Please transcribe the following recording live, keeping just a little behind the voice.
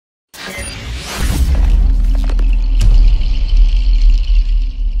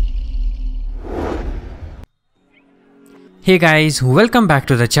Hey guys, welcome back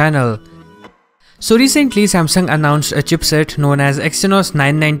to the channel. So recently Samsung announced a chipset known as Exynos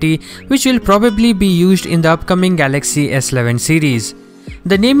 990 which will probably be used in the upcoming Galaxy S11 series.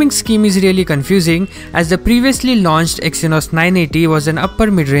 The naming scheme is really confusing as the previously launched Exynos 980 was an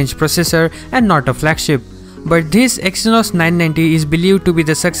upper mid-range processor and not a flagship. But this Exynos 990 is believed to be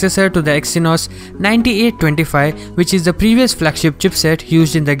the successor to the Exynos 9825, which is the previous flagship chipset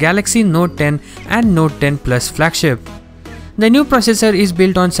used in the Galaxy Note 10 and Note 10 Plus flagship. The new processor is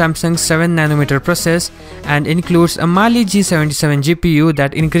built on Samsung's 7nm process and includes a Mali G77 GPU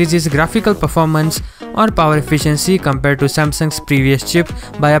that increases graphical performance or power efficiency compared to Samsung's previous chip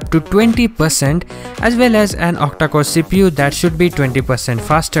by up to 20%, as well as an octa-core CPU that should be 20%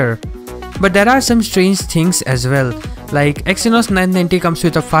 faster. But there are some strange things as well, like Exynos 990 comes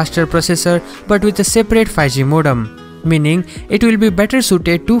with a faster processor but with a separate 5G modem, meaning it will be better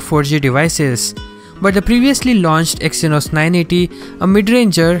suited to 4G devices. But the previously launched Exynos 980, a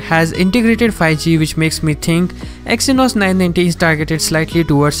mid-ranger, has integrated 5G, which makes me think Exynos 990 is targeted slightly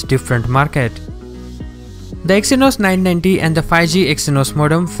towards different market. The Exynos 990 and the 5G Exynos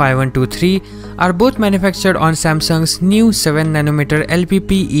modem 5123 are both manufactured on Samsung's new 7nm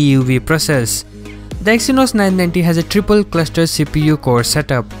LPP EUV process. The Exynos 990 has a triple cluster CPU core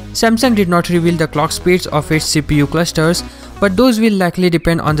setup. Samsung did not reveal the clock speeds of its CPU clusters, but those will likely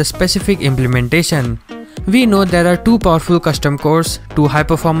depend on the specific implementation. We know there are two powerful custom cores, two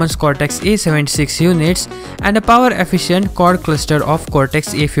high-performance Cortex-A76 units, and a power-efficient quad cluster of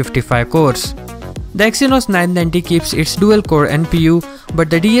Cortex-A55 cores. The Exynos 990 keeps its dual-core NPU,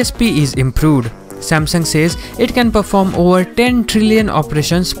 but the DSP is improved. Samsung says it can perform over 10 trillion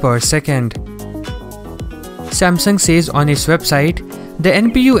operations per second. Samsung says on its website, the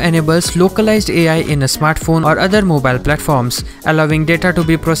NPU enables localized AI in a smartphone or other mobile platforms, allowing data to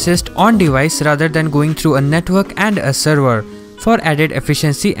be processed on device rather than going through a network and a server, for added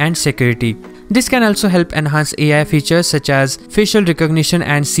efficiency and security. This can also help enhance AI features such as facial recognition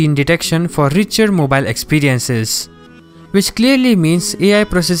and scene detection for richer mobile experiences, which clearly means AI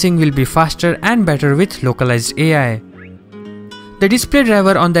processing will be faster and better with localized AI. The display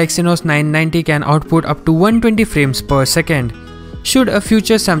driver on the Exynos 990 can output up to 120 frames per second. Should a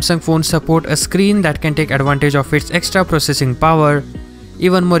future Samsung phone support a screen that can take advantage of its extra processing power,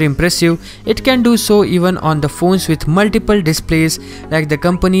 even more impressive, it can do so even on the phones with multiple displays like the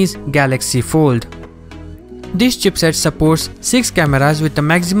company's Galaxy Fold. This chipset supports 6 cameras with a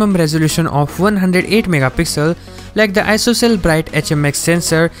maximum resolution of 108 megapixel like the ISOCELL Bright HMX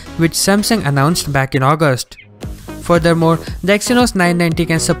sensor which Samsung announced back in August. Furthermore, the Exynos 990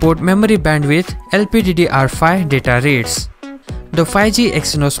 can support memory bandwidth LPDDR5 data rates. The 5G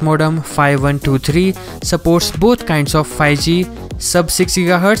Exynos modem 5123 supports both kinds of 5G, sub-6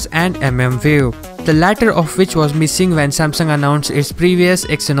 GHz and mmWave, the latter of which was missing when Samsung announced its previous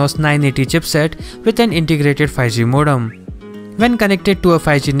Exynos 980 chipset with an integrated 5G modem. When connected to a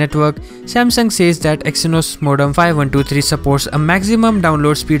 5G network, Samsung says that Exynos modem 5123 supports a maximum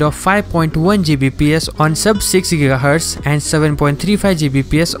download speed of 5.1 Gbps on sub-6 GHz and 7.35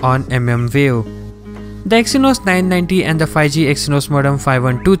 Gbps on mmWave. The Exynos 990 and the 5G Exynos modem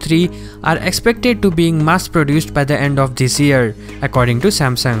 5123 are expected to being mass-produced by the end of this year, according to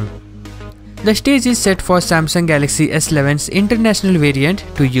Samsung. The stage is set for Samsung Galaxy S11's international variant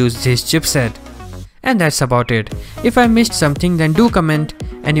to use this chipset. And that's about it. If I missed something then do comment.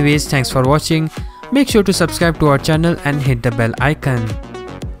 Anyways, thanks for watching. Make sure to subscribe to our channel and hit the bell icon.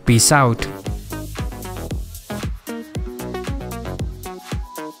 Peace out.